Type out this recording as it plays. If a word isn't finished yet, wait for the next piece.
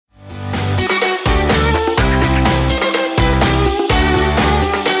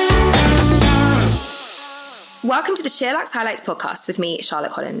welcome to the Sherlock's Highlights podcast with me,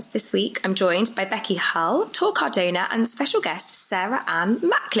 Charlotte Collins. This week, I'm joined by Becky Hull, Tor Cardona, and special guest Sarah Ann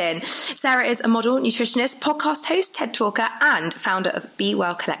Macklin. Sarah is a model, nutritionist, podcast host, TED talker, and founder of Be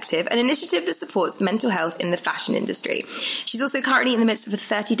Well Collective, an initiative that supports mental health in the fashion industry. She's also currently in the midst of a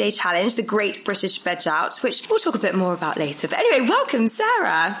 30-day challenge, the Great British Veg Out, which we'll talk a bit more about later. But anyway, welcome,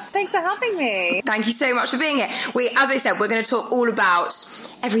 Sarah. Thanks for having me. Thank you so much for being here. As I said, we're going to talk all about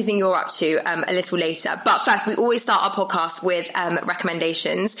everything you're up to a little later. But first, we always start our podcast with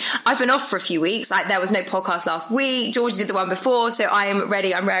recommendations. I've been off for a few weeks. There was no podcast last week. Georgie did the one before, so I am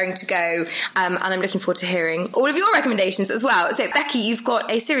ready. I'm raring to go. And I'm looking forward to hearing all of your recommendations as well. So, Becky, you've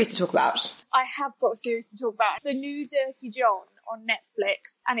got a series to talk about. I have got a series to talk about. The new Dirty John on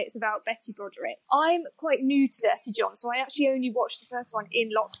Netflix, and it's about Betty Broderick. I'm quite new to Dirty John, so I actually only watched the first one in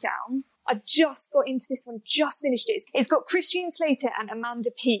lockdown. I've just got into this one, just finished it. It's got Christian Slater and Amanda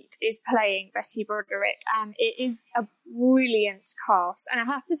Peet is playing Betty Broderick, and it is a brilliant cast. And I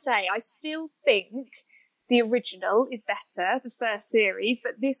have to say, I still think the original is better, the first series,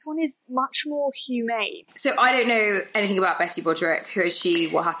 but this one is much more humane. So I don't know anything about Betty Broderick. Who is she?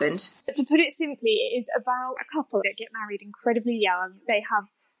 What happened? To put it simply, it is about a couple that get married incredibly young. They have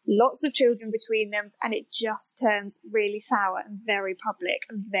lots of children between them, and it just turns really sour and very public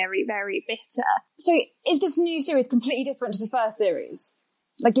and very, very bitter. So is this new series completely different to the first series?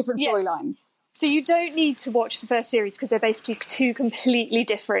 Like different storylines? So you don't need to watch the first series because they're basically two completely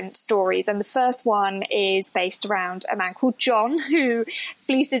different stories. And the first one is based around a man called John who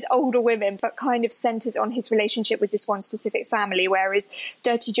fleeces older women but kind of centres on his relationship with this one specific family, whereas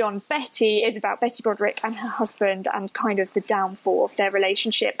Dirty John Betty is about Betty Broderick and her husband and kind of the downfall of their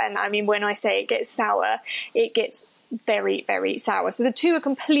relationship. And I mean, when I say it gets sour, it gets very, very sour. So the two are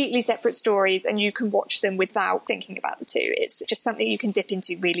completely separate stories and you can watch them without thinking about the two. It's just something you can dip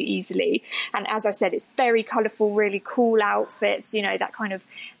into really easily. And as I said, it's very colourful, really cool outfits, you know, that kind of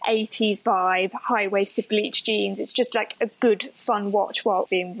 80s vibe, high-waisted bleached jeans. It's just like a good, fun watch while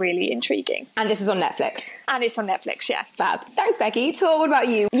being really intriguing. And this is on Netflix? And it's on Netflix, yeah. Fab. Thanks, Becky. Tor, what about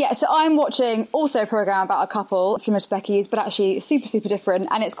you? Yeah, so I'm watching also a programme about a couple, similar to Becky's, but actually super, super different.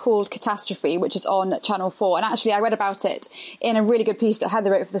 And it's called Catastrophe, which is on Channel 4. And actually, I read about it in a really good piece that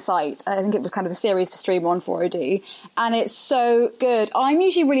Heather wrote for the site. I think it was kind of the series to stream on 4OD. And it's so good. I'm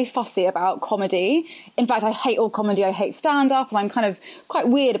usually really fussy about comedy. In fact, I hate all comedy. I hate stand-up. And I'm kind of quite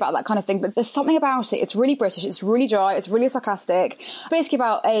weird about that kind of thing. But there's something about it. It's really British. It's really dry. It's really sarcastic. Basically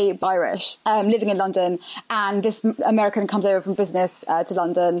about a Irish living in London. And this American comes over from business to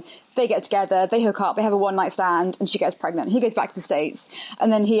London. They get together, they hook up, they have a one-night stand, and she gets pregnant. He goes back to the States,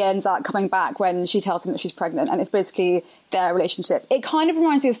 and then he ends up coming back when she tells him that she's pregnant, and it's basically their relationship. It kind of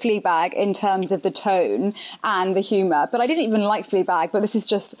reminds me of Fleabag in terms of the tone and the humour, but I didn't even like Fleabag, but this is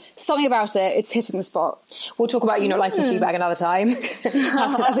just something about it. It's hitting the spot. We'll talk about you not liking Fleabag another time. that's a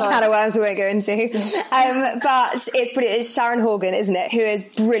can of worms we won't go into. But it's Sharon Horgan, isn't it, who is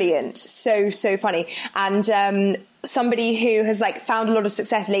brilliant, so funny, and somebody who has found a lot of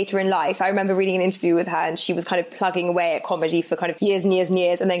success later in life. I remember reading an interview with her and she was kind of plugging away at comedy for kind of years and years and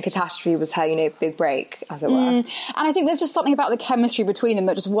years, and then Catastrophe was her, big break, as it were. And I think there's just something about the chemistry between them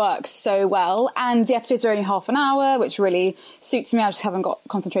that just works so well, and the episodes are only half an hour, which really suits me. I just haven't got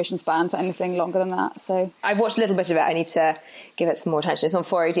concentration span for anything longer than that. So I've watched a little bit of it. I need to give it some more attention. It's on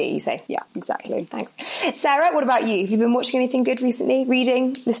 4OD, you say? Yeah, exactly. Thanks. Sarah, what about you? Have you been watching anything good recently?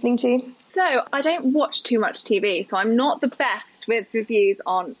 Reading? Listening to? So I don't watch too much TV, so I'm not the best with reviews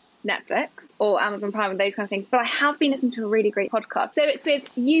on Netflix or Amazon Prime and those kind of things, but I have been listening to a really great podcast. So it's with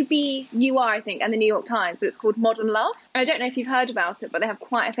UR, I think, and the New York Times, but it's called Modern Love. I don't know if you've heard about it, but they have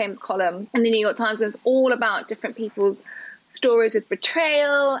quite a famous column in the New York Times, and it's all about different people's stories with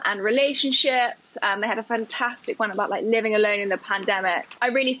betrayal and relationships. They had a fantastic one about living alone in the pandemic. I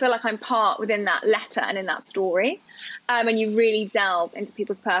really feel like I'm part within that letter and in that story. And you really delve into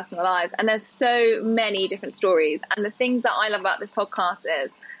people's personal lives. And there's so many different stories. And the things that I love about this podcast is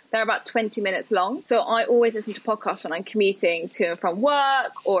they're about 20 minutes long. So I always listen to podcasts when I'm commuting to and from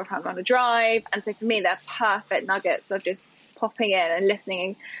work or if I'm on a drive. And so for me, they're perfect nuggets of just popping in and listening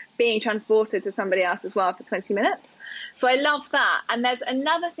and being transported to somebody else as well for 20 minutes. So I love that. And there's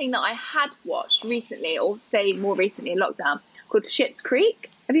another thing that I had watched recently, or say more recently in lockdown, called Schitt's Creek.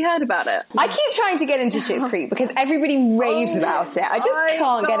 Have you heard about it? I keep trying to get into Schitt's Creek because everybody raves about it. I just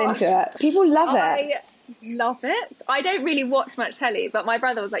can't get into it. People love it. I love it. I don't really watch much telly, but my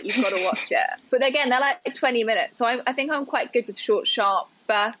brother was like, you've got to watch it. But again, they're 20 minutes. So I think I'm quite good with short, sharp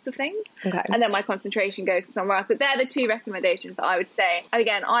bursts of things. Okay. And then my concentration goes to somewhere else. But they're the two recommendations that I would say.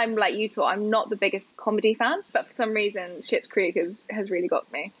 Again, I'm like you two, I'm not the biggest comedy fan, but for some reason Schitt's Creek has really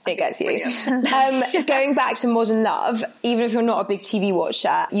got me. It gets you. Going back to Modern Love, even if you're not a big TV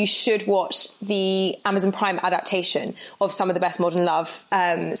watcher, you should watch the Amazon Prime adaptation of some of the best Modern Love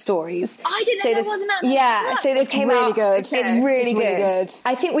stories. I didn't know there wasn't that. Yeah, so this came really out. good. It's really good.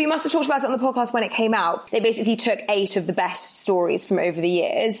 I think we must have talked about it on the podcast when it came out. They basically took 8 of the best stories from over the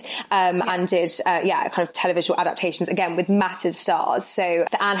years and did kind of televisual adaptations, again with massive stars. So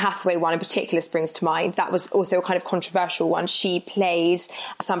the Anne Hathaway one in particular springs to mind. That was also a kind of controversial one. She plays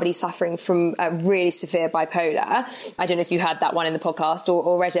somebody suffering from really severe bipolar. I don't know if you heard that one in the podcast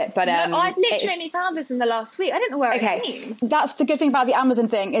or read it, but no, I've literally only found this in the last week. I don't know where it came. That's the good thing about the Amazon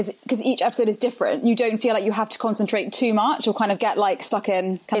thing, is because each episode is different. You don't feel like you have to concentrate too much or kind of get like stuck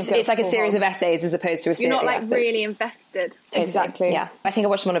in. It's like a series of essays as opposed to a series. You're not like really invested. Exactly. Yeah. I think I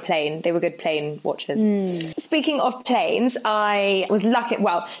watched them on a plane. They were good plane watchers. Speaking of planes, I was lucky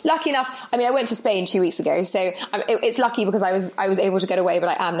enough. I mean, I went to Spain 2 weeks ago, so it's lucky because I was able to get away, but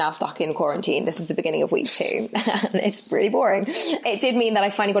I am now stuck in quarantine. This is the beginning of week 2. It's really boring. It did mean that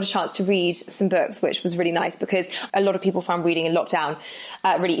I finally got a chance to read some books, which was really nice because a lot of people found reading in lockdown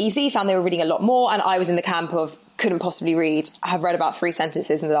really easy, found they were reading a lot more, and I was in the camp of couldn't possibly read. I have read about 3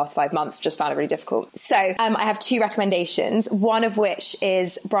 sentences in the last 5 months, just found it really difficult. So I have 2 recommendations, one of which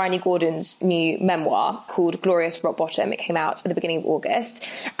is Bryony Gordon's new memoir called Glorious Rock Bottom. It came out at the beginning of August,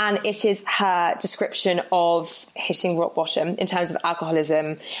 and it is her description of hitting rock bottom in terms of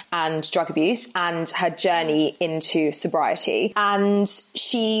alcoholism and drug abuse and her journey into sobriety. And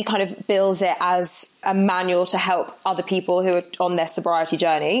she kind of bills it as a manual to help other people who are on their sobriety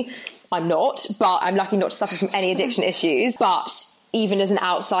journey. I'm not, but I'm lucky not to suffer from any addiction issues. But even as an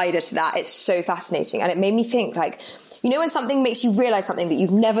outsider to that, it's so fascinating. And it made me think, like, you know, when something makes you realise something that you've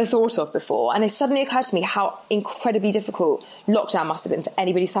never thought of before. And it suddenly occurred to me how incredibly difficult lockdown must have been for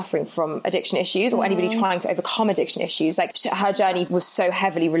anybody suffering from addiction issues or anybody trying to overcome addiction issues. Like, her journey was so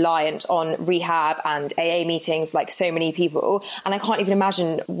heavily reliant on rehab and AA meetings, like so many people. And I can't even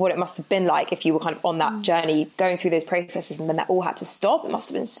imagine what it must have been like if you were kind of on that journey, going through those processes, and then that all had to stop. It must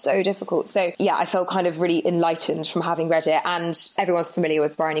have been so difficult. So yeah, I felt kind of really enlightened from having read it. And everyone's familiar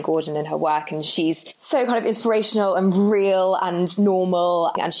with Bryony Gordon and her work, and she's so kind of inspirational and real and normal,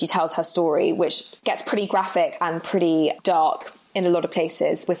 and she tells her story, which gets pretty graphic and pretty dark in a lot of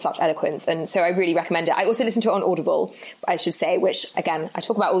places with such eloquence. And so I really recommend it. I also listen to it on Audible, I should say, which again I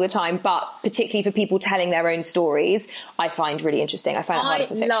talk about all the time, but particularly for people telling their own stories, I find really interesting. I find it harder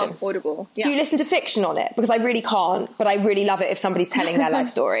for fiction. I love Audible. Yeah. Do you listen to fiction on it? Because I really can't, but I really love it if somebody's telling their life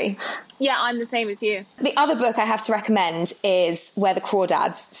story. Yeah, I'm the same as you. The other book I have to recommend is Where the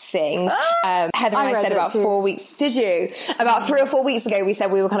Crawdads Sing. Heather and I said about 4 weeks. Did you? About 3 or 4 weeks ago, we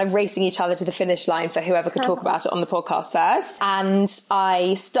said we were kind of racing each other to the finish line for whoever could talk about it on the podcast first. And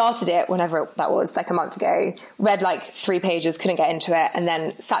I started it whenever that was, like a month ago, read like 3 pages, couldn't get into it, and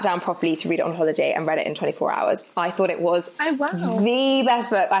then sat down properly to read it on holiday and read it in 24 hours. I thought it was the best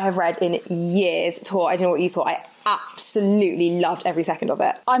book I have read in years. Tor, I don't know what you thought. I absolutely loved every second of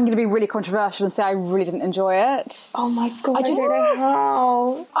it. I'm going to be really controversial and say I really didn't enjoy it. Oh my God, I don't know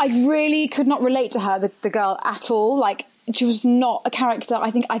how. I really could not relate to her, the girl, at all. Like, she was not a character. I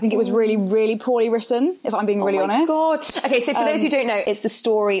think it was really, really poorly written, if I'm being really honest. Oh my God. Okay, so for those who don't know, it's the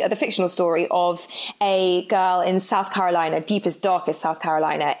story, the fictional story of a girl in South Carolina, deepest, darkest South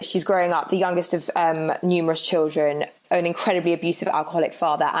Carolina. She's growing up, the youngest of numerous children, an incredibly abusive alcoholic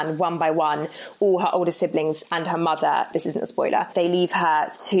father, and one by one, all her older siblings and her mother, this isn't a spoiler, they leave her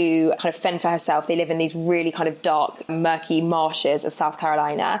to kind of fend for herself. They live in these really kind of dark, murky marshes of South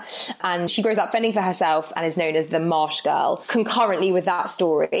Carolina, and she grows up fending for herself and is known as the Marsh Girl. Concurrently with that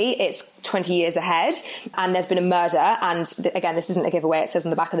story, it's 20 years ahead, and there's been a murder, and again, this isn't a giveaway, it says on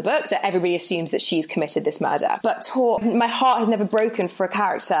the back of the book that everybody assumes that she's committed this murder. But my heart has never broken for a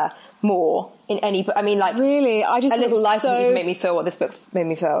character more in any book. I mean, like, really, I just A Little Life didn't even make me feel what this book made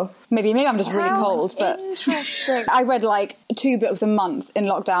me feel. Maybe I'm just really cold, but interesting. I read like 2 books a month in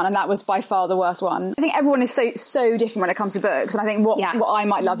lockdown, and that was by far the worst one. I think everyone is so different when it comes to books, and I think what I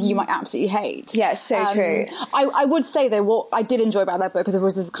might love, you might absolutely hate. Yeah, it's so true. I would say though, what I did enjoy about that book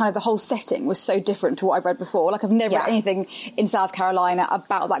was the whole setting was so different to what I've read before. Like, I've never read anything in South Carolina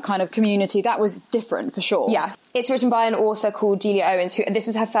about that kind of community. That was different for sure. Yeah. It's written by an author called Delia Owens, who, this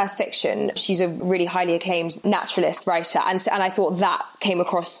is her first fiction. She's a really highly acclaimed naturalist writer. And I thought that came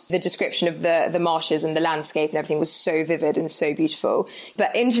across, the description of the marshes and the landscape and everything was so vivid and so beautiful.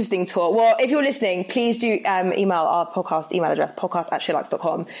 But interesting talk. Well, if you're listening, please do email our podcast email address,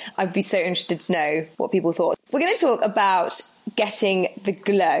 podcast@sherlock's.com. I'd be so interested to know what people thought. We're going to talk about getting the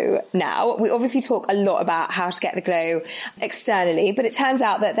glow now. We obviously talk a lot about how to get the glow externally, but it turns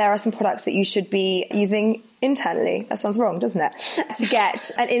out that there are some products that you should be using internally. That sounds wrong, doesn't it? To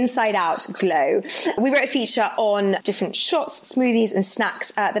get an inside-out glow. We wrote a feature on different shots, smoothies and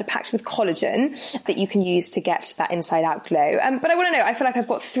snacks that are packed with collagen that you can use to get that inside-out glow. But I want to know, I feel like I've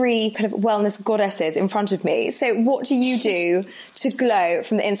got three kind of wellness goddesses in front of me. So what do you do to glow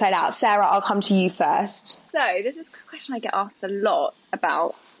from the inside out? Sarah, I'll come to you first. So this is a question I get asked a lot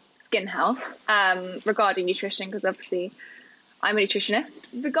about skin health regarding nutrition, because obviously I'm a nutritionist.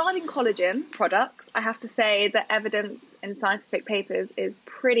 Regarding collagen products, I have to say that evidence in scientific papers is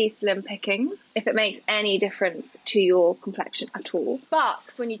pretty slim pickings if it makes any difference to your complexion at all. But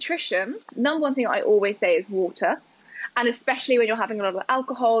for nutrition, number one thing I always say is water. And especially when you're having a lot of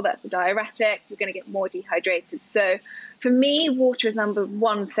alcohol, that's a diuretic, you're going to get more dehydrated. So for me, water is number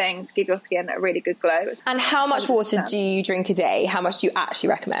one thing to give your skin a really good glow. And how much water do you drink a day? How much do you actually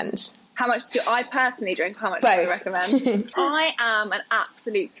recommend? How much do I personally drink? How much Both. do I recommend? I am an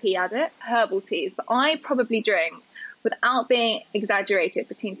absolute tea addict, herbal teas. But I probably drink, without being exaggerated,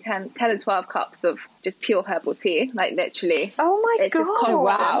 between 10 and 12 cups of just pure herbal tea, like literally. Oh my it's God. Just constant.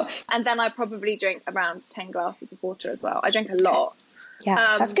 Wow. And then I probably drink around 10 glasses of water as well. I drink a lot.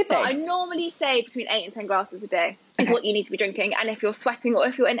 Yeah, that's good though. But I normally say between 8 and 10 glasses a day is what you need to be drinking. And if you're sweating or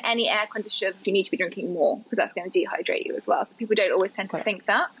if you're in any air condition, you need to be drinking more, because that's going to dehydrate you as well. So people don't always tend to think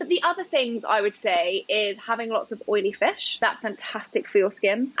that. But the other things I would say is having lots of oily fish. That's fantastic for your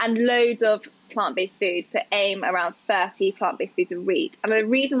skin. And loads of plant-based foods. So aim around 30 plant-based foods a week. And the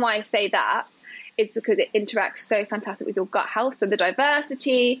reason why I say that is because it interacts so fantastic with your gut health. So the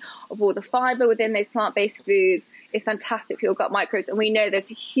diversity of all the fibre within those plant-based foods is fantastic for your gut microbes. And we know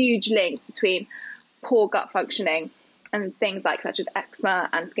there's a huge link between poor gut functioning and things like such as eczema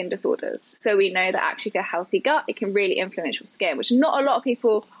and skin disorders. So we know that actually for a healthy gut, it can really influence your skin, which not a lot of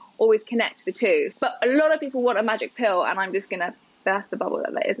people always connect the two. But a lot of people want a magic pill, and I'm just going to burst the bubble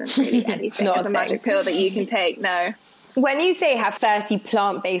that there isn't really anything as a magic pill that you can take. No. When you say have 30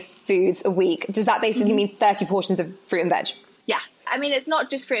 plant-based foods a week, does that basically mean 30 portions of fruit and veg? Yeah. I mean, it's not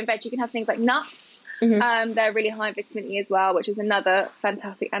just fruit and veg. You can have things like nuts. They're really high in vitamin E as well, which is another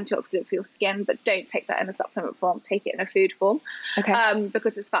fantastic antioxidant for your skin, but don't take that in a supplement form, take it in a food form. Okay.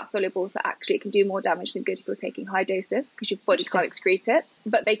 Because it's fat soluble, so actually it can do more damage than good if you're taking high doses, because your body can't excrete it.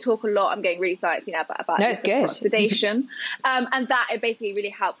 But they talk a lot, I'm getting really sciencey now, about no, it's good. oxidation. And that it basically really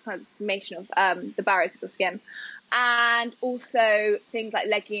helps kind of the formation of the barriers of your skin. And also things like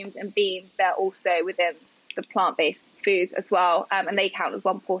legumes and beans, they're also within the plant-based foods as well, and they count as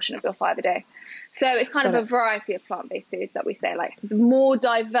one portion of your five a day. So it's kind of a variety of plant-based foods that we say, like, the more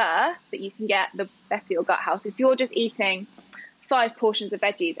diverse that you can get, the better your gut health. If you're just eating 5 portions of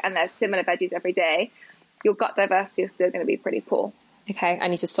veggies and there's similar veggies every day, your gut diversity is still going to be pretty poor. Okay, I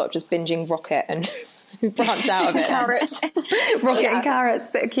need to stop just binging rocket and branch out of it. Carrots. Rocket and carrots,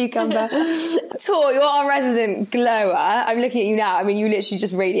 bit of cucumber. Tor, you're our resident glower. I'm looking at you now. I mean, you literally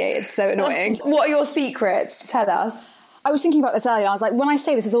just radiate. It's so annoying. What are your secrets? Tell us. I was thinking about this earlier. I was like, when I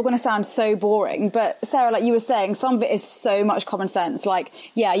say this, it's all going to sound so boring. But Sarah, like you were saying, some of it is so much common sense. Like,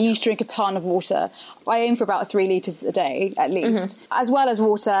 yeah, you used to drink a ton of water. I aim for about 3 litres a day, at least. As well as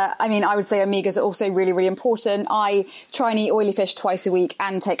water, I mean, I would say omegas are also really, really important. I try and eat oily fish twice a week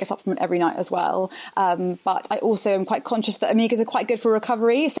and take a supplement every night as well. But I also am quite conscious that omegas are quite good for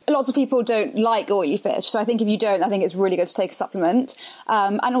recovery. So lots of people don't like oily fish. So I think if you don't, I think it's really good to take a supplement.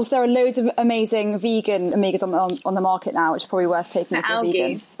 And also there are loads of amazing vegan omegas on the market now, which is probably worth taking if you're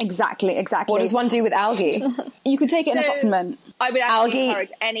vegan. Exactly. What does one do with algae? You can take it in a supplement. I would actually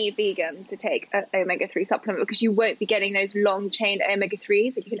encourage any vegan to take an omega-3 supplement, because you won't be getting those long-chain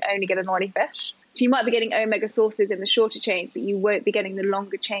omega-3s that you can only get in oily fish. So you might be getting omega sources in the shorter chains, but you won't be getting the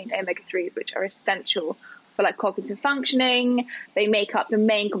longer-chain omega-3s, which are essential for like cognitive functioning. They make up the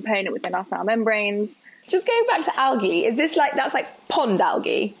main component within our cell membranes. Just going back to algae, is this like, that's like pond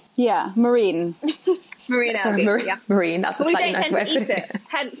algae? Yeah, marine. Marine algae, yeah. Marine, that's a slightly nice way of putting it.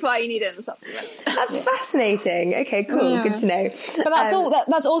 Hence why you need it in the supplement. That's fascinating. Okay, cool. Yeah. Good to know. But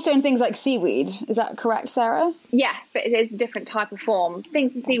that's also in things like seaweed. Is that correct, Sarah? Yeah, but it is a different type of form.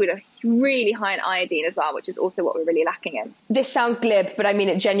 Things in seaweed are really high in iodine as well, which is also what we're really lacking in. This sounds glib, but I mean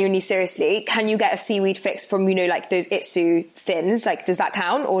it genuinely seriously. Can you get a seaweed fix from, like those Itsu thins? Like, does that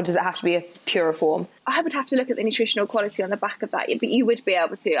count, or does it have to be a purer form? I would have to look at the nutritional quality on the back of that, but you would be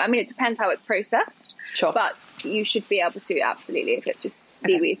able to. I mean, it depends how it's processed. Sure. But you should be able to, absolutely, if it's just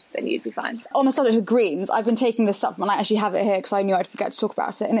seaweed, then you'd be fine. On the subject of greens, I've been taking this supplement. I actually have it here because I knew I'd forget to talk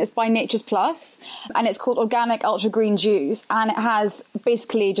about it. And it's by Nature's Plus. And it's called Organic Ultra Green Juice. And it has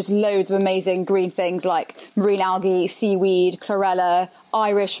basically just loads of amazing green things like marine algae, seaweed, chlorella,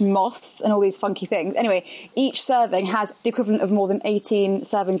 Irish moss, and all these funky things. Anyway, each serving has the equivalent of more than 18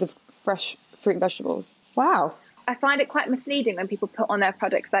 servings of fresh fruit and vegetables. Wow. I find it quite misleading when people put on their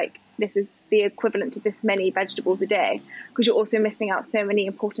products like this is the equivalent to this many vegetables a day, because you're also missing out so many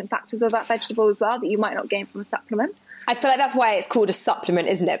important factors of that vegetable as well that you might not gain from a supplement. I feel like that's why it's called a supplement,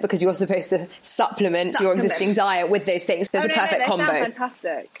 isn't it? Because you're supposed to supplement your existing diet with those things. There's a perfect combo. Sound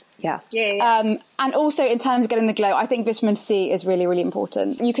fantastic. Yeah. And also in terms of getting the glow, I think vitamin C is really, really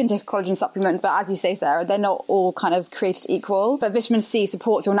important. You can take a collagen supplement, but as you say, Sarah, they're not all kind of created equal. But vitamin C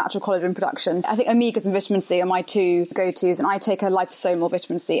supports your natural collagen production. I think omegas and vitamin C are my two go-tos, and I take a liposomal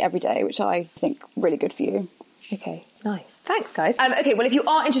vitamin C every day, which I think really good for you. Okay, nice. Thanks, guys. Okay, well, if you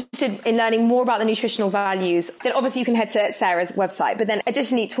are interested in learning more about the nutritional values, then obviously you can head to Sarah's website. But then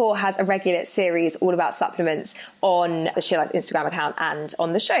additionally, Tor has a regular series all about supplements on the She Likes Instagram account and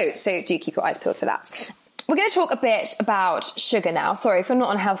on the show. So do keep your eyes peeled for that. We're going to talk a bit about sugar now. Sorry, if you're not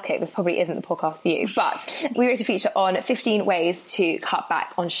on Health Kick, this probably isn't the podcast for you. But we wrote a feature on 15 ways to cut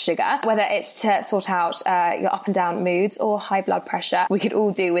back on sugar, whether it's to sort out your up and down moods or high blood pressure. We could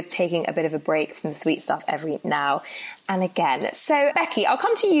all do with taking a bit of a break from the sweet stuff every now and again. So, Becky, I'll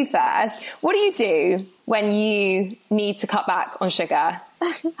come to you first. What do you do when you need to cut back on sugar?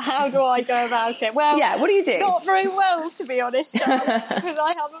 How do I go about it? Well, yeah, what do you do? Not very well, to be honest, because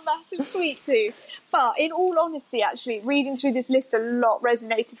I have a massive sweet tooth. But in all honesty, actually, reading through this list a lot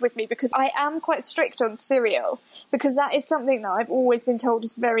resonated with me because I am quite strict on cereal, because that is something that I've always been told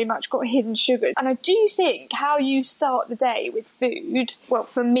has very much got hidden sugars. And I do think how you start the day with food, well,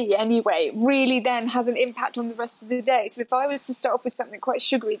 for me anyway, really then has an impact on the rest of the day. So if I was to start off with something quite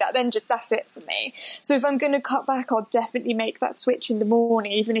sugary, that's it for me. So if I'm going to cut back, I'll definitely make that switch in the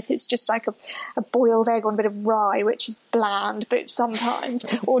morning, even if it's just like a boiled egg on a bit of rye, which is bland, but sometimes,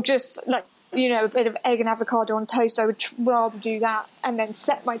 or just like, you know, a bit of egg and avocado on toast. I would rather do that and then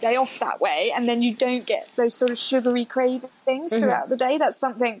set my day off that way, and then you don't get those sort of sugary cravings throughout the day. That's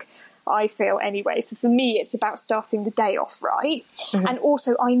something I feel anyway. So for me, it's about starting the day off right. And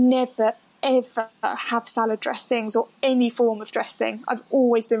also, I never ever have salad dressings or any form of dressing. I've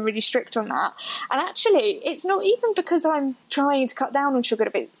always been really strict on that. And actually, it's not even because I'm trying to cut down on sugar,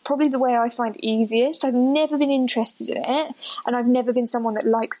 but it's probably the way I find easiest. I've never been interested in it, and I've never been someone that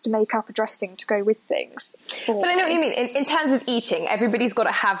likes to make up a dressing to go with things. But I know what you mean. In terms of eating, everybody's got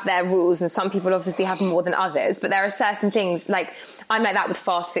to have their rules, and some people obviously have more than others, but there are certain things, like, I'm like that with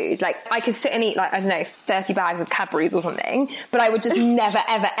fast food. Like, I could sit and eat, like, I don't know, 30 bags of Cadbury's or something, but I would just never,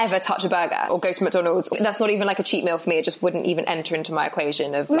 ever, ever touch a burger or go to McDonald's. That's not even like a cheat meal for me. It just wouldn't even enter into my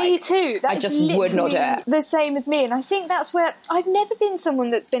equation of, like, me too. I just would not do it. The same as me, and I think that's where I've never been someone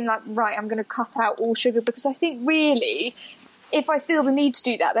that's been like, right, I'm going to cut out all sugar, because I think really, if I feel the need to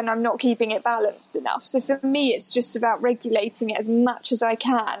do that, then I'm not keeping it balanced enough. So for me, it's just about regulating it as much as I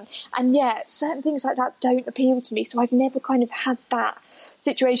can. And yet, certain things like that don't appeal to me. So I've never kind of had that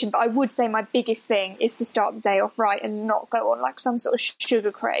situation. But I would say my biggest thing is to start the day off right and not go on like some sort of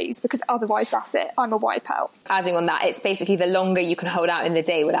sugar craze, because otherwise that's it. I'm a wipeout. Adding on that, it's basically the longer you can hold out in the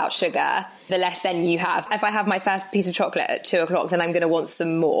day without sugar, the less then you have. If I have my first piece of chocolate at 2:00, then I'm going to want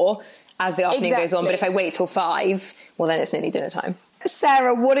some more as the afternoon goes on. But if I wait till 5, well, then it's nearly dinner time.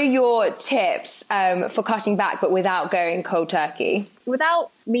 Sarah, what are your tips for cutting back but without going cold turkey?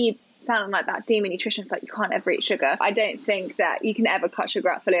 Without me sounding like that demon nutritionist, like you can't ever eat sugar, I don't think that you can ever cut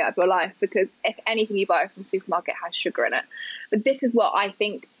sugar out fully out of your life, because if anything you buy from the supermarket has sugar in it. But this is what I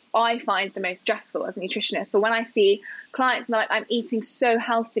think I find the most stressful as a nutritionist. But when I see clients and they're like, I'm eating so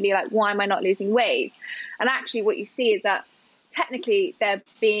healthily, like, why am I not losing weight? And actually what you see is that technically they're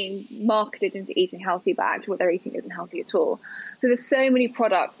being marketed into eating healthy, but actually what they're eating isn't healthy at all. So there's so many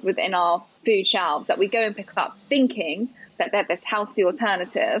products within our food shelves that we go and pick up thinking that they're this healthy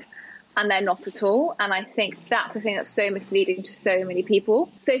alternative, and they're not at all. And I think that's the thing that's so misleading to so many people.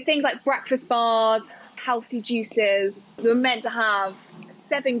 So things like breakfast bars, healthy juices, we're meant to have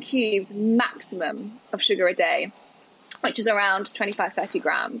 7 cubes maximum of sugar a day, which is around 25-30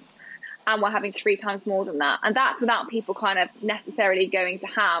 grams. And we're having 3 times more than that. And that's without people kind of necessarily going to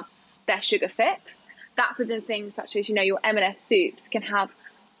have their sugar fix. That's within things such as, you know, your M&S soups can have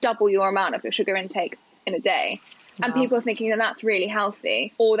double your amount of your sugar intake in a day. And people are thinking that that's really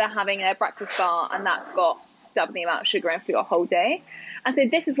healthy, or they're having a breakfast bar and that's got double the amount of sugar in for your whole day. And so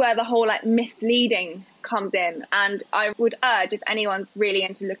this is where the whole like misleading comes in. And I would urge, if anyone's really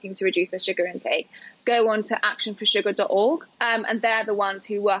into looking to reduce their sugar intake, go on to actionforsugar.org. And they're the ones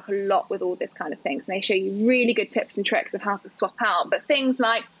who work a lot with all this kind of things. And they show you really good tips and tricks of how to swap out. But things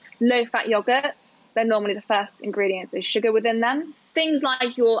like low-fat yogurts, they're normally the first ingredients is sugar within them. Things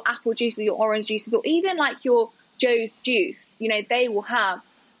like your apple juices, your orange juices, or even like your Joe's juice, you know, they will have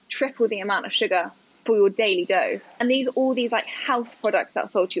triple the amount of sugar for your daily dose. And all these like health products that are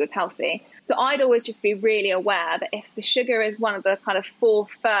sold to you as healthy. So I'd always just be really aware that if the sugar is one of the kind of 4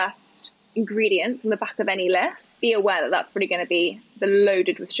 first ingredients on the back of any list, be aware that that's probably going to be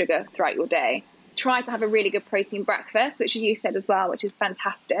loaded with sugar throughout your day. Try to have a really good protein breakfast, which as you said as well, which is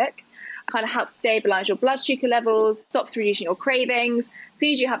fantastic. Kind of helps stabilize your blood sugar levels, stops reducing your cravings. As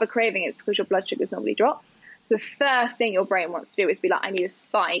soon as you have a craving, it's because your blood sugar is normally dropped. So the first thing your brain wants to do is be like, I need a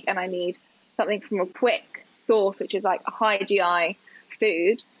spike and I need something from a quick source, which is like a high GI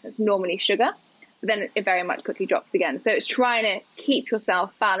food that's normally sugar. But then it very much quickly drops again. So it's trying to keep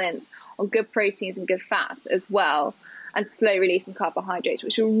yourself balanced on good proteins and good fats as well, and slow releasing carbohydrates,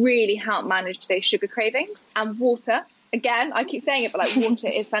 which will really help manage those sugar cravings. And water. Again, I keep saying it, but like water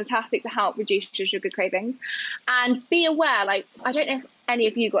is fantastic to help reduce your sugar cravings. And be aware, like, I don't know if any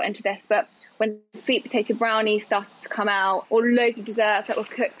of you got into this, but when sweet potato brownie started to come out, or loads of desserts that were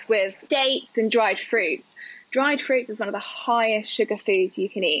cooked with dates and dried fruit. Dried fruits is one of the highest sugar foods you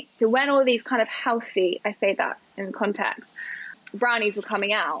can eat. So when all these kind of healthy, I say that in context, brownies were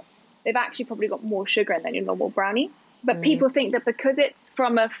coming out, they've actually probably got more sugar in than your normal brownie. But people think that because it's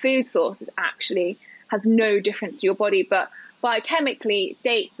from a food source, it actually has no difference to your body. But biochemically,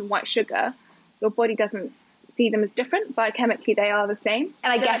 dates and white sugar, your body doesn't see them as different. Biochemically, they are the same.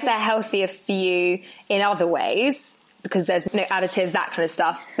 And I guess they're healthier for you in other ways because there's no additives, that kind of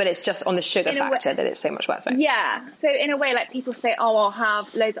stuff. But it's just on the sugar factor that it's so much worse. Right? Yeah. So in a way, like people say, oh, I'll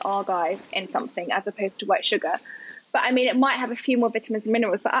have loads of argive in something as opposed to white sugar. But I mean, it might have a few more vitamins and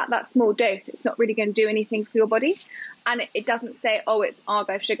minerals, but at that small dose, it's not really going to do anything for your body. And it doesn't say, oh, it's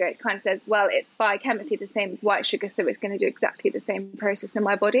argive sugar. It kind of says, well, it's biochemically the same as white sugar, so it's going to do exactly the same process in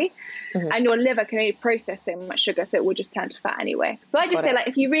my body. Mm-hmm. And your liver can only process so much sugar, so it will just turn to fat anyway. So I just say, like,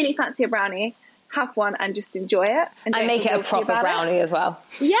 if you really fancy a brownie, have one and just enjoy it. And make it a proper brownie as well.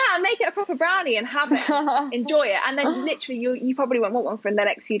 Yeah, make it a proper brownie and have it, enjoy it. And then literally you probably won't want one for the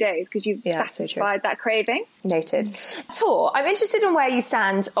next few days because you've satisfied that craving. Noted. Tor, I'm interested in where you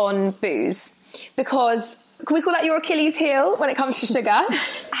stand on booze, because can we call that your Achilles heel when it comes to sugar?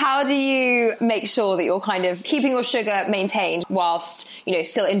 How do you make sure that you're kind of keeping your sugar maintained whilst, you know,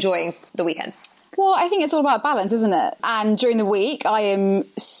 still enjoying the weekends? Well, I think it's all about balance, isn't it? And during the week, I am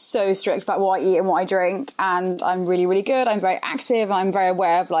so strict about what I eat and what I drink. And I'm really, really good. I'm very active. I'm very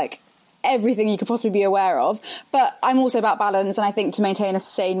aware of like everything you could possibly be aware of. But I'm also about balance. And I think to maintain a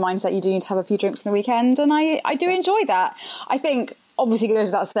sane mindset, you do need to have a few drinks on the weekend. And I do enjoy that. I think obviously goes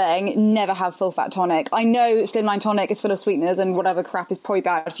without saying, never have full fat tonic. I know slimline tonic is full of sweeteners and whatever crap is probably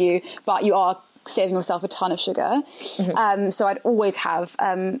bad for you, but you are saving yourself a ton of sugar. Mm-hmm. So I'd always have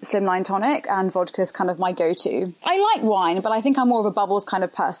slimline tonic, and vodka is kind of my go-to. I like wine, but I think I'm more of a bubbles kind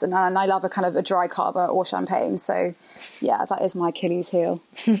of person, and I love a kind of a dry carver or champagne. So yeah, that is my Achilles heel.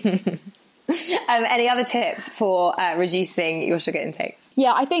 Any other tips for reducing your sugar intake?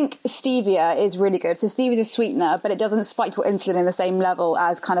 Yeah, I think stevia is really good. So stevia is a sweetener, but it doesn't spike your insulin in the same level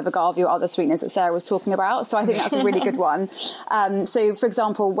as kind of agave or other sweeteners that Sarah was talking about. So I think that's a really good one. So, for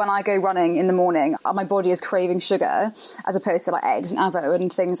example, when I go running in the morning, my body is craving sugar as opposed to like eggs and avo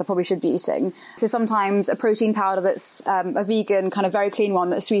and things I probably should be eating. So sometimes a protein powder that's a vegan, kind of very clean one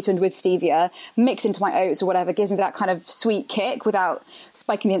that's sweetened with stevia, mixed into my oats or whatever, gives me that kind of sweet kick without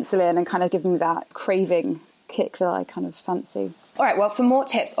spiking the insulin and kind of giving me that craving kick that I kind of fancy. All right, well, for more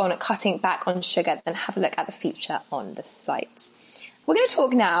tips on cutting back on sugar, then have a look at the feature on the site. We're going to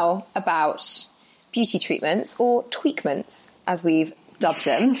talk now about beauty treatments, or tweakments, as we've dubbed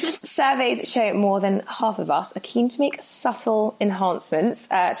them. Surveys show more than half of us are keen to make subtle enhancements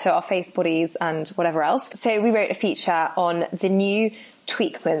to our face, bodies, and whatever else. So we wrote a feature on the new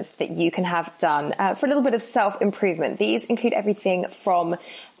tweakments that you can have done for a little bit of self-improvement. These include everything from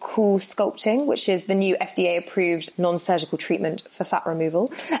cool sculpting, which is the new FDA-approved non-surgical treatment for fat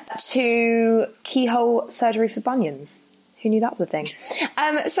removal, to keyhole surgery for bunions. Who knew that was a thing?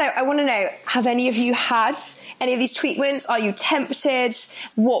 So I want to know, have any of you had any of these treatments? Are you tempted?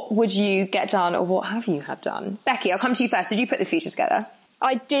 What would you get done, or what have you had done? Becky, I'll come to you first. Did you put this feature together?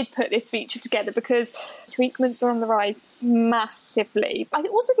 I did put this feature together because Tweakments are on the rise massively. I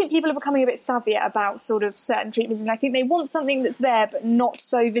also think people are becoming a bit savvier about sort of certain treatments, and I think they want something that's there but not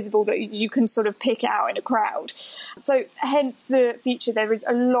so visible that you can sort of pick it out in a crowd. So hence the feature. There is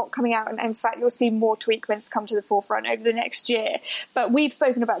a lot coming out, and in fact you'll see more Tweakments come to the forefront over the next year. But we've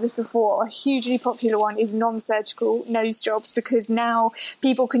spoken about this before. A hugely popular one is non-surgical nose jobs, because now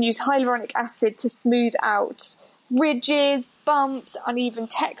people can use hyaluronic acid to smooth out ridges, bumps, uneven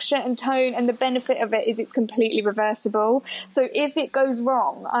texture and tone, and the benefit of it is it's completely reversible. So if it goes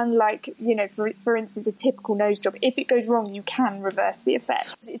wrong, unlike, for instance, a typical nose job, if it goes wrong, you can reverse the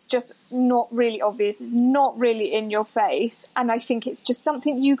effect. It's just not really obvious. It's not really in your face. And I think it's just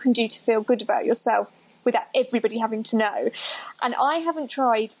something you can do to feel good about yourself without everybody having to know. And I haven't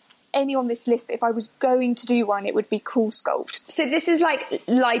tried any on this list, but if I was going to do one, it would be Cool Sculpt. So this is like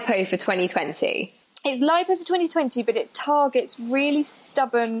lipo for 2020. It's lipo for 2020, but it targets really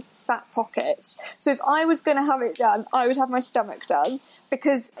stubborn fat pockets. So if I was going to have it done, I would have my stomach done.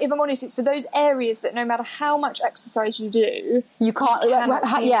 Because if I'm honest, it's for those areas that no matter how much exercise you do, you cannot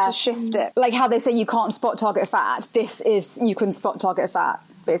seem to shift it. Like how they say you can't spot target fat. This is, you can spot target fat.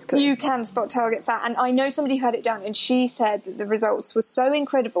 Basically. You can spot target fat, and I know somebody who had it done, and she said that the results were so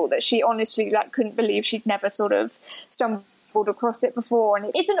incredible that she honestly couldn't believe she'd never sort of stumbled across it before.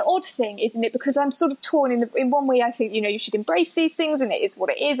 And it's an odd thing, isn't it? Because I'm sort of torn in one way. I think you should embrace these things, and it is what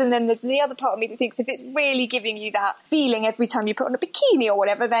it is. And then there's the other part of me that thinks if it's really giving you that feeling every time you put on a bikini or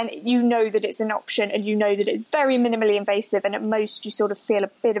whatever, then you know that it's an option, and you know that it's very minimally invasive, and at most you sort of feel a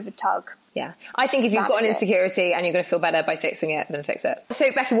bit of a tug. Yeah, I think if you've got an insecurity and you're going to feel better by fixing it, then fix it.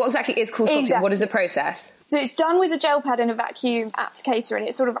 So, Becky, what exactly is Cool Sculpting? Exactly. What is the process? So it's done with a gel pad and a vacuum applicator, and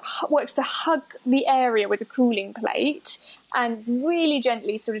it sort of works to hug the area with a cooling plate and really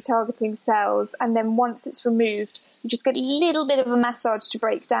gently sort of targeting cells. And then once it's removed, you just get a little bit of a massage to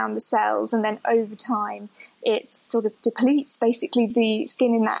break down the cells, and then over time it sort of depletes basically the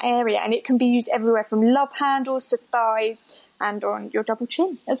skin in that area, and it can be used everywhere from love handles to thighs and on your double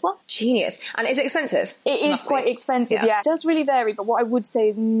chin as well. Genius. And is it expensive? It is quite expensive, yeah. It does really vary, but what I would say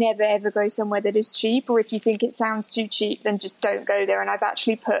is never ever go somewhere that is cheap, or if you think it sounds too cheap, then just don't go there. And I've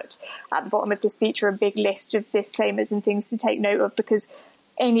actually put at the bottom of this feature a big list of disclaimers and things to take note of, because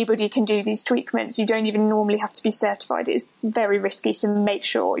anybody can do these Tweakments. You don't even normally have to be certified. It is very risky, so make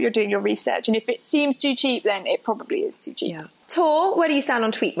sure you're doing your research. And if it seems too cheap, then it probably is too cheap. Yeah. Tor, where do you stand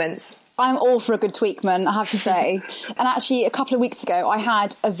on Tweakments? I'm all for a good Tweakment, I have to say. And actually, a couple of weeks ago, I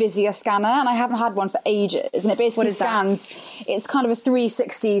had a Vizia scanner, and I haven't had one for ages. And it basically scans, it's kind of a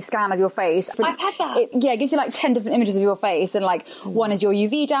 360 scan of your face. I've had that. It gives you 10 different images of your face. And one is your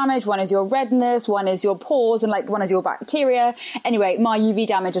UV damage, one is your redness, one is your pores, and one is your bacteria. Anyway, my UV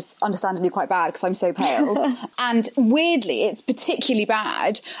damage is understandably quite bad because I'm so pale. And weirdly, it's particularly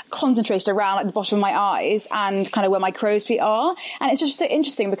bad concentrated around the bottom of my eyes and kind of where my crow's feet are. And it's just so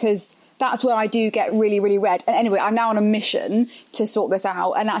interesting because that's where I do get really, really red. And anyway, I'm now on a mission to sort this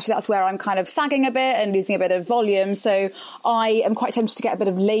out. And actually, that's where I'm kind of sagging a bit and losing a bit of volume. So I am quite tempted to get a bit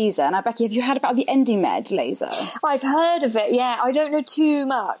of laser. Now, Becky, have you heard about the EndyMed laser? I've heard of it, yeah. I don't know too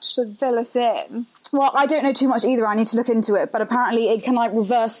much, so fill us in. Well, I don't know too much either. I need to look into it. But apparently it can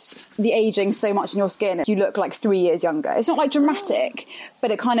reverse the aging so much in your skin. You look 3 years younger. It's not dramatic, but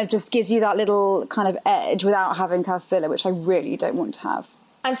it kind of just gives you that little kind of edge without having to have filler, which I really don't want to have.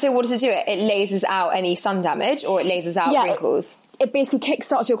 And so what does it do? It lasers out any sun damage, or it lasers out wrinkles? It basically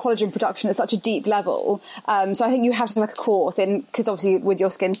kickstarts your collagen production at such a deep level. So I think you have to have a course in, because obviously with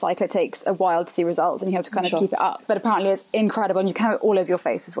your skin cycle, it takes a while to see results and you have to kind of keep it up. But apparently it's incredible, and you can have it all over your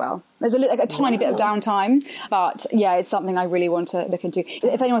face as well. There's a tiny bit of downtime, but yeah, it's something I really want to look into.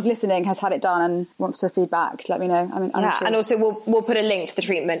 If anyone's listening has had it done and wants to feedback, let me know. I'm sure. And also we'll put a link to the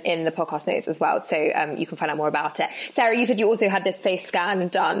treatment in the podcast notes as well, so you can find out more about it. Sarah, you said you also had this face scan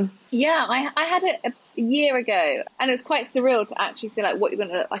done. Yeah, I had it a year ago, and it was quite surreal to actually see what you're going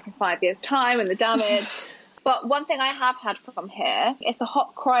to look like in 5 years' time and the damage. But one thing I have had from here is the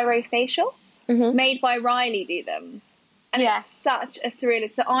hot cryofacial made by Riley do them. And it's such a surreal.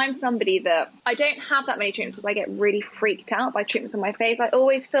 So I'm somebody that I don't have that many treatments because I get really freaked out by treatments on my face. I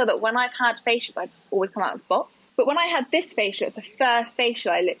always feel that when I've had facials, I always come out in spots. But when I had this facial, it's the first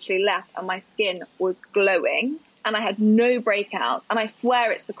facial I literally left, and my skin was glowing and I had no breakouts. And I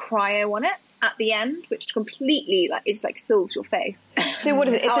swear it's the cryo on it at the end, which completely it just fills your face. So what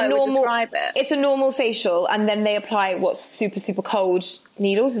is it? It's a normal facial, and then they apply super, super cold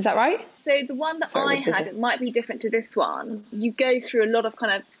needles. Is that right? So the one that I had, it might be different to this one. You go through a lot of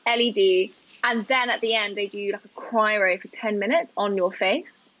kind of LED, and then at the end they do a cryo for 10 minutes on your face.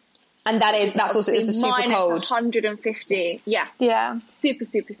 And that's also it's a super cold. 150. Yeah. Super,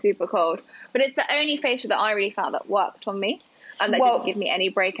 super, super cold. But it's the only facial that I really found that worked on me and that didn't give me any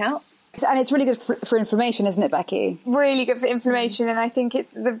breakouts. And it's really good for inflammation, isn't it, Becky? Really good for inflammation, and I think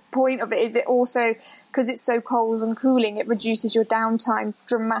it's the point of it is it also, because it's so cold and cooling, it reduces your downtime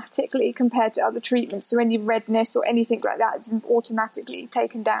dramatically compared to other treatments. So any redness or anything like that is automatically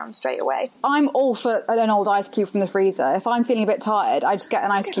taken down straight away. I'm all for an old ice cube from the freezer. If I'm feeling a bit tired, I just get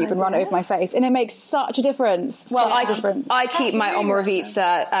an ice cube and run it over my face, and it makes such a difference. Well, I keep my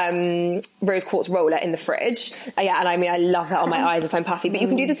Omorovitza rose quartz roller in the fridge. And I mean, I love that on my eyes if I'm puffy. But you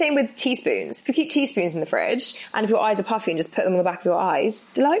can do the same with teaspoons. If you keep teaspoons in the fridge, and if your eyes are puffy and just put them on the back of your eyes,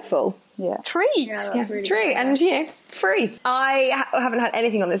 delightful. Yeah. Treat. Yeah, really true. And, free. I haven't had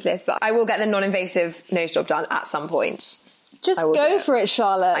anything on this list, but I will get the non-invasive nose job done at some point. Just go for it,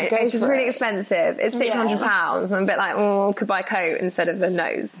 Charlotte. It's just really expensive. It's £600. I'm a bit like, could buy a coat instead of a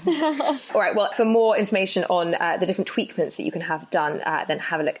nose. All right, well, for more information on the different tweakments that you can have done, then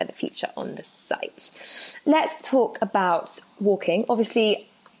have a look at the feature on the site. Let's talk about walking. Obviously,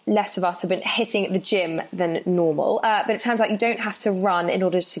 less of us have been hitting the gym than normal, but it turns out you don't have to run in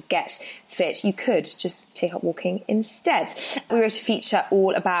order to get fit. You could just take up walking instead. We wrote a feature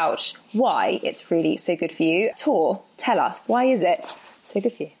all about why it's really so good for you. Tor, tell us, why is it so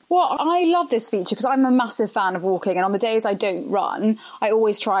good for you? Well, I love this feature because I'm a massive fan of walking, and on the days I don't run, I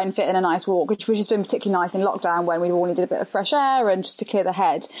always try and fit in a nice walk, which has been particularly nice in lockdown when we all needed a bit of fresh air and just to clear the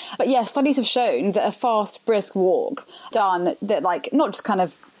head. But yeah, studies have shown that a fast, brisk walk done that, like, not just kind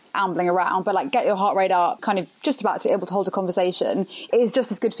of ambling around, but like get your heart rate up, kind of just about to be able to hold a conversation, is just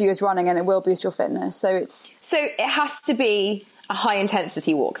as good for you as running, and it will boost your fitness. So it has to be a high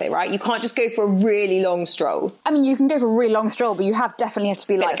intensity walk though, right? You can't just go for a really long stroll. I mean, you can go for a really long stroll, but you definitely have to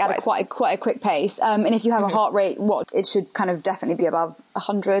be like at quite a quick pace. And if you have a heart rate, it should kind of definitely be above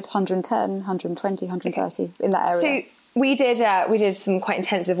 100, 110, 120, 130 in that area. So we did some quite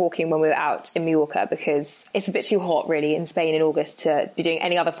intensive walking when we were out in Mallorca because it's a bit too hot really in Spain in August to be doing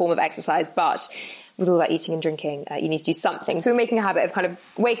any other form of exercise, but with all that eating and drinking, you need to do something. So we're making a habit of kind of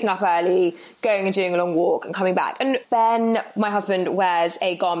waking up early, going and doing a long walk and coming back. And Ben, my husband, wears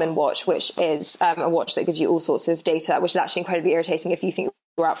a Garmin watch, which is a watch that gives you all sorts of data, which is actually incredibly irritating if you think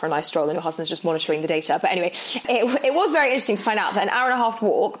you're out for a nice stroll and your husband's just monitoring the data. But anyway, it was very interesting to find out that an hour and a half's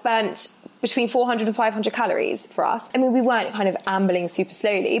walk burnt between 400 and 500 calories for us. I mean, we weren't kind of ambling super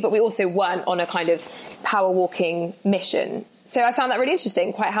slowly, but we also weren't on a kind of power walking mission. So I found that really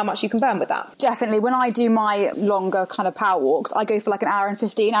interesting, quite how much you can burn with that. Definitely. When I do my longer kind of power walks, I go for like an hour and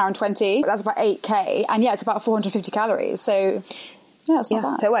 15, hour and 20. That's about 8K. And yeah, it's about 450 calories. So yeah, it's not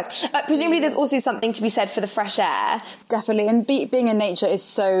bad. So it works. Presumably there's also something to be said for the fresh air. Definitely. And being in nature is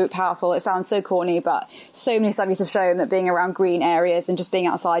so powerful. It sounds so corny, but so many studies have shown that being around green areas and just being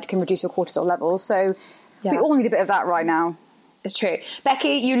outside can reduce your cortisol levels. So we all need a bit of that right now. It's true.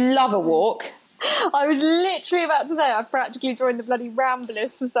 Becky, you love a walk. I was literally about to say I've practically joined the bloody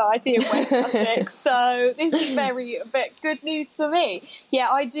Ramblers Society in West Sussex, so this is but good news for me. Yeah,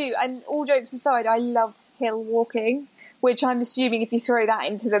 I do. And all jokes aside, I love hill walking, which I'm assuming if you throw that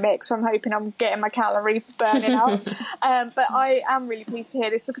into the mix, I'm hoping I'm getting my calorie burning up. But I am really pleased to hear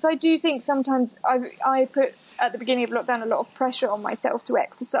this because I do think sometimes I put at the beginning of lockdown a lot of pressure on myself to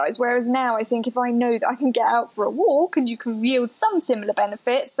exercise, whereas now I think if I know that I can get out for a walk and you can yield some similar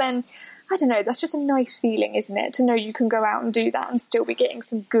benefits, then I don't know, that's just a nice feeling, isn't it? To know you can go out and do that and still be getting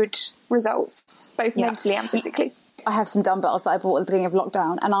some good results, both mentally and physically. I have some dumbbells that I bought at the beginning of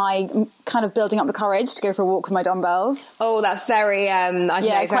lockdown, and I'm kind of building up the courage to go for a walk with my dumbbells. Oh, that's very,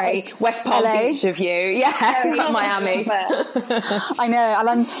 very West Palm Beach of you. Yeah, like Miami. I know,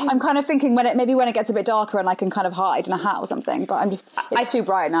 and I'm kind of thinking when it gets a bit darker and I can kind of hide in a hat or something, but it's too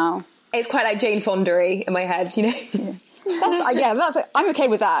bright now. It's quite like Jane Fonda-y in my head, you know? Yeah. I'm okay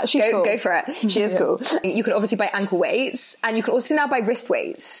with that. She's cool. Go for it. She is cool. You can obviously buy ankle weights, and you can also now buy wrist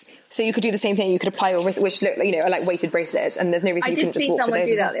weights. So you could do the same thing. You could apply your wrist, which look, are like weighted bracelets, and there's no reason you couldn't just walk with those. I did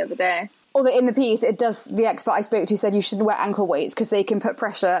see someone do that the other day. Although in the piece, it does. The expert I spoke to said you shouldn't wear ankle weights because they can put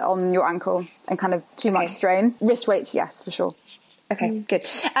pressure on your ankle and kind of too much strain. Wrist weights, yes, for sure. Okay, good.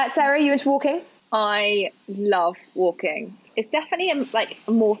 Sarah, are you into walking? I love walking. It's definitely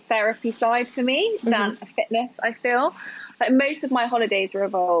a more therapy side for me than a fitness, I feel. Like most of my holidays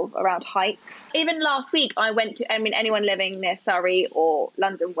revolve around hikes. Even last week I went to, anyone living near Surrey or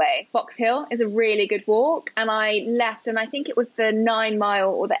London Way, Box Hill is a really good walk. And I left, and I think it was the 9 mile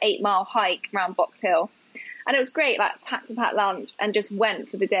or the 8 mile hike around Box Hill. And it was great, like packed a packed lunch and just went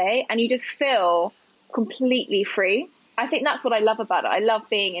for the day. And you just feel completely free. I think that's what I love about it. I love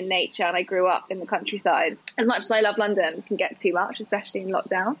being in nature, and I grew up in the countryside. As much as I love London, it can get too much, especially in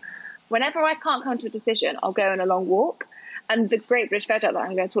lockdown. whenever I can't come to a decision, I'll go on a long walk. And the Great British Veg Out that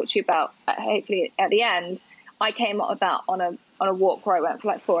I'm going to talk to you about, hopefully at the end, I came up with that on a walk where I went for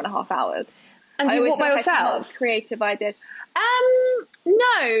like 4.5 hours. And do you walk by yourself? Creative ideas.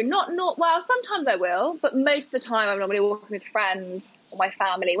 No, not well. Sometimes I will, but most of the time I'm normally walking with friends or my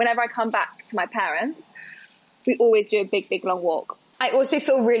family. Whenever I come back to my parents, we always do a big long walk. I also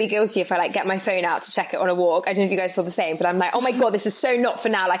feel really guilty if I like get my phone out to check it on a walk. I don't know if you guys feel the same, but I'm like, oh my God, this is so not for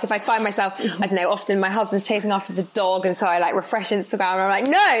now. Like if I find myself, I don't know, often my husband's chasing after the dog and so I like refresh Instagram and I'm like,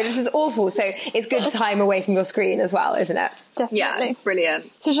 no, this is awful. So it's good time away from your screen as well, isn't it? Definitely. Yeah,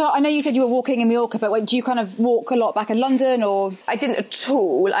 brilliant. So Charlotte, I know you said you were walking in Mallorca, but do you kind of walk a lot back in London or? I didn't at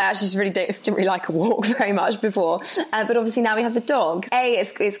all. I actually just really didn't really like a walk very much before. But obviously now we have the dog. A,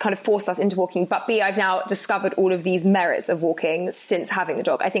 it's kind of forced us into walking, but B, I've now discovered all of these merits of walking since having the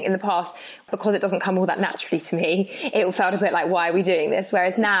dog. I think in the past, because it doesn't come all that naturally to me, it felt a bit like, why are we doing this?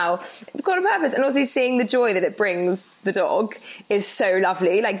 Whereas now, we've got a purpose. And also seeing the joy that it brings the dog is so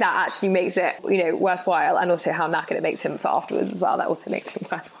lovely. Like that actually makes it, worthwhile. And also how knackered it makes him for afterwards as well. That also makes him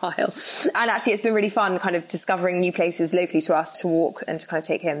worthwhile. And actually it's been really fun kind of discovering new places locally to us to walk and to kind of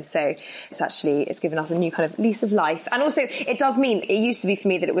take him. So it's given us a new kind of lease of life. And also it does mean, it used to be for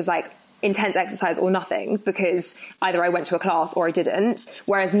me that it was like intense exercise or nothing, because either I went to a class or I didn't,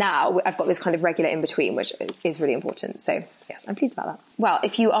 whereas now I've got this kind of regular in between, which is really important. So yes, I'm pleased about that. Well,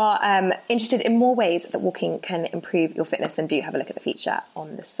 if you are interested in more ways that walking can improve your fitness, then do have a look at the feature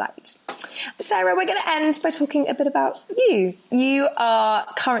on the site. Sarah, we're going to end by talking a bit about you. You are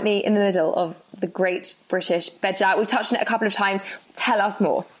currently in the middle of the Great British Veg Out. We've touched on it a couple of times. Tell us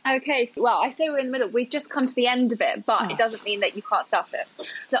more. Okay, well, I say we're in the middle. We've just come to the end of it, but it doesn't mean that you can't start it.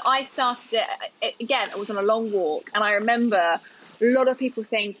 So I started it again, it was on a long walk, and I remember a lot of people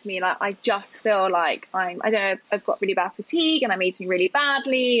saying to me, like, I just feel like I've got really bad fatigue and I'm eating really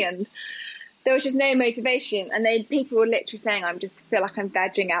badly, and there was just no motivation. And people were literally saying, I just feel like I'm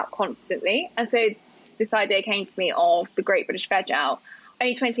vegging out constantly. And so this idea came to me of the Great British Veg Out.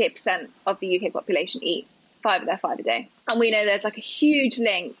 Only 28% of the UK population eat 5 of their 5 a day. And we know there's like a huge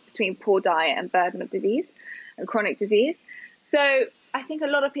link between poor diet and burden of disease and chronic disease. So I think a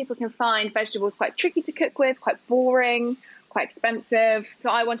lot of people can find vegetables quite tricky to cook with, quite boring, quite expensive.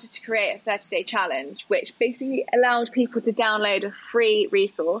 So I wanted to create a 30-day challenge, which basically allowed people to download a free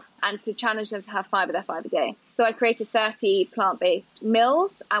resource and to challenge them to have 5 of their 5 a day. So I created 30 plant-based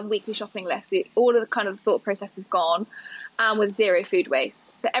meals and weekly shopping lists. All of the kind of thought process is gone, and with 0 food waste.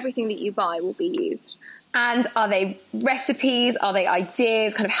 So everything that you buy will be used. And are they recipes? Are they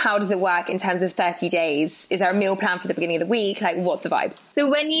ideas? Kind of how does it work in terms of 30 days? Is there a meal plan for the beginning of the week? Like, what's the vibe? So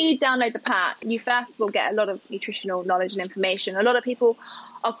when you download the pack, you first will get a lot of nutritional knowledge and information. A lot of people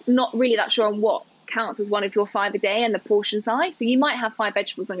are not really that sure on what counts as one of your 5 a day and the portion size. So you might have 5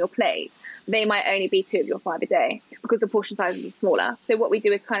 vegetables on your plate. They might only be 2 of your 5 a day because the portion sizes are smaller. So what we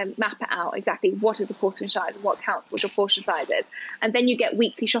do is kind of map it out exactly what is the portion size and what counts what your portion size is. And then you get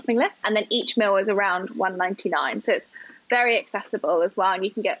weekly shopping lists, and then each meal is around $1.99. So it's very accessible as well, and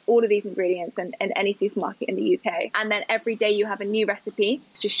you can get all of these ingredients in any supermarket in the UK. And then every day you have a new recipe,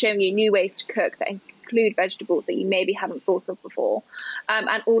 just showing you new ways to cook that include vegetables that you maybe haven't thought of before,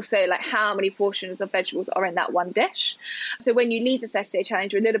 and also like how many portions of vegetables are in that one dish. So when you leave the 30-day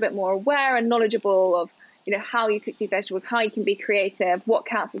challenge, you're a little bit more aware and knowledgeable of how you cook these vegetables, how you can be creative, what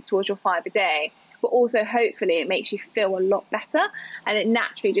counts as towards your 5 a day. But also hopefully it makes you feel a lot better, and it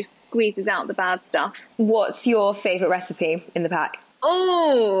naturally just squeezes out the bad stuff. What's your favourite recipe in the pack?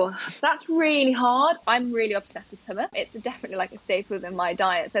 Oh, that's really hard. I'm really obsessed with hummus. It's definitely like a staple within my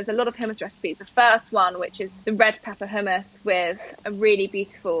diet. There's a lot of hummus recipes. The first one, which is the red pepper hummus with a really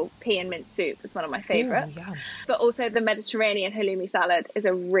beautiful pea and mint soup, is one of my favourites. Ooh, but also the Mediterranean halloumi salad is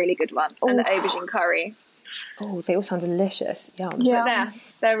a really good one. And the aubergine curry. Oh, they all sound delicious. Yum. Yeah.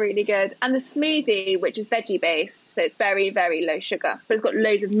 They're really good. And the smoothie, which is veggie based, so it's very, very low sugar, but it's got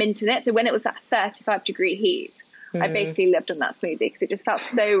loads of mint in it. So when it was at 35-degree heat, I basically lived on that smoothie because it just felt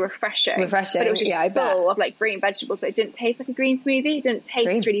so refreshing. But it was just full of like green vegetables. So it didn't taste like a green smoothie. It didn't taste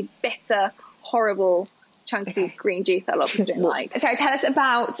this really bitter, horrible, chunky green juice that a lot of people don't like. So tell us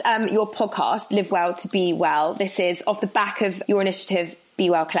about your podcast, Live Well to Be Well. This is off the back of your initiative, Be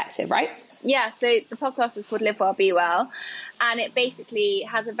Well Collective, right? Yeah, so the podcast is called Live Well, Be Well, and it basically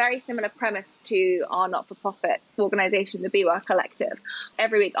has a very similar premise to our not-for-profit organisation, the Be Well Collective.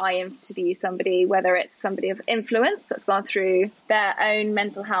 Every week I interview somebody, whether it's somebody of influence that's gone through their own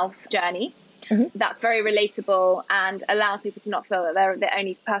mental health journey, that's very relatable and allows people to not feel that they're the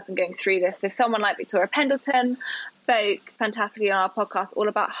only person going through this. So someone like Victoria Pendleton spoke fantastically on our podcast all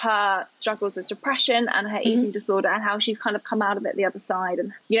about her struggles with depression and her eating disorder and how she's kind of come out of it the other side,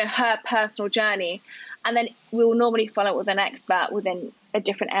 and her personal journey. And then we will normally follow it with an expert within a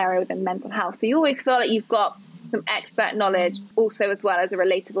different area within mental health. So you always feel like you've got some expert knowledge also, as well as a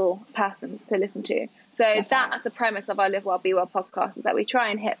relatable person to listen to. So that's the premise of our Live Well, Be Well podcast, is that we try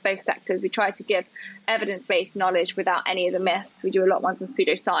and hit both sectors. We try to give evidence-based knowledge without any of the myths. We do a lot of ones on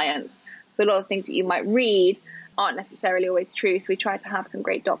pseudoscience. So a lot of things that you might read aren't necessarily always true. So we try to have some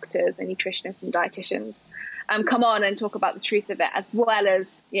great doctors and nutritionists and dietitians come on and talk about the truth of it, as well as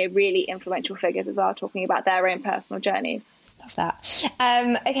really influential figures as well, talking about their own personal journeys. Love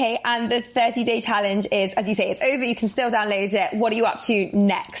that. Okay, and the 30-day challenge is, as you say, it's over. You can still download it. What are you up to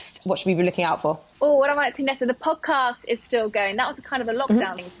next? What should we be looking out for? Oh, what am I up to next? So the podcast is still going. That was a kind of a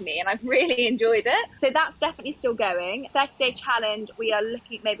lockdown thing for me, and I've really enjoyed it. So that's definitely still going. 30-day challenge, we are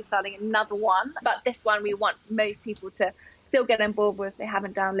looking at maybe starting another one, but this one we want most people to still get on board with if they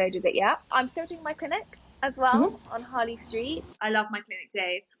haven't downloaded it yet. I'm still doing my clinic as well on Harley Street. I love my clinic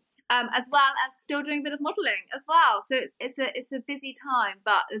days. As well as still doing a bit of modelling as well. So it's a busy time,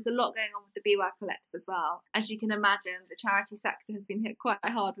 but there's a lot going on with the Be Well Collective as well. As you can imagine, the charity sector has been hit quite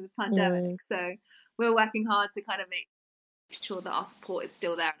hard with the pandemic. So we're working hard to kind of make sure that our support is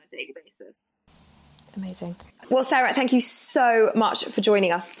still there on a daily basis. Amazing. Well, Sarah, thank you so much for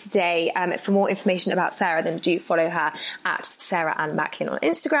joining us today. For more information about Sarah, then do follow her at Sarah Ann Macklin on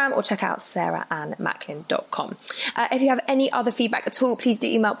Instagram, or check out sarahannmacklin.com. If you have any other feedback at all, please do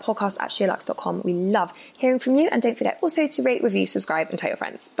email podcast@sheerluxe.com. We love hearing from you. And don't forget also to rate, review, subscribe and tell your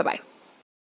friends. Bye-bye.